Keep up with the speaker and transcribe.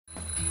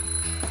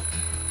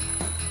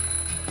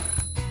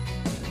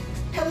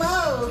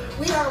So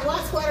we are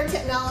Watts Water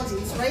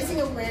Technologies,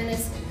 raising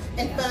awareness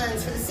and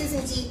funds for the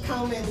Susan G.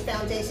 Komen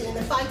Foundation in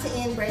the fight to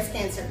end breast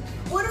cancer.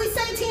 What do we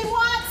say, Team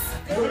Watts?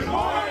 Good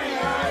morning,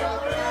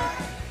 Iowa!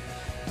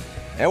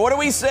 And what do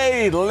we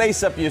say?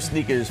 Lace up your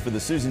sneakers for the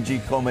Susan G.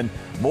 Komen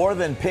More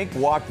Than Pink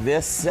Walk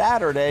this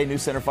Saturday.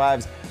 News Center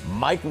 5's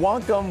Mike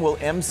Woncomb will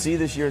MC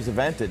this year's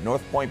event at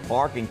North Point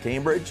Park in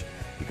Cambridge.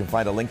 You can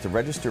find a link to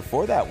register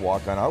for that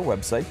walk on our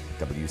website,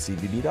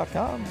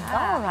 WCBB.com.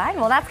 All right.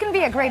 Well, that's going to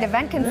be a great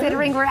event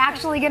considering we're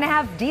actually going to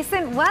have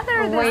decent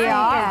weather this weekend.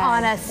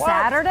 On a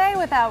Saturday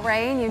without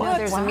rain. You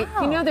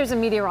know, there's a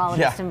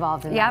meteorologist Yeah.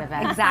 involved in that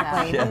event.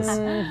 Exactly.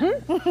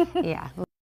 Yes. Yeah.